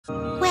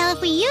Well,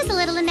 if we use a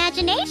little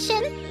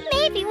imagination,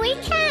 maybe we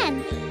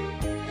can.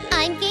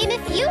 I'm game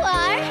if you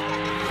are.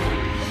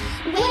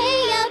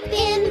 Way up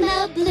in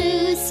the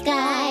blue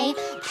sky,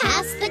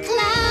 past the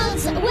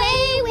clouds,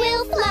 away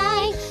we'll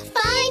fly,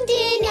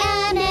 finding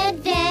an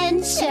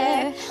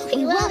adventure.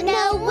 We won't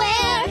know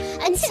where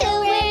until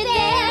we're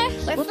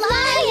there. We're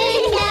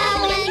flying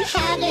now and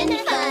having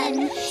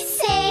fun.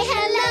 Say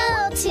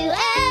hello to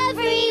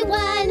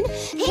everyone.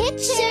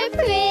 Picture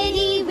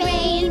pretty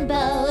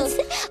rainbows.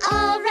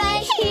 All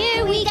right,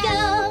 here we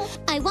go.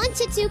 I want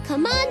you to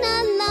come on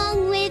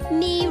along with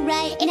me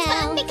right now. It's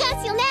fun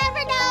because you'll never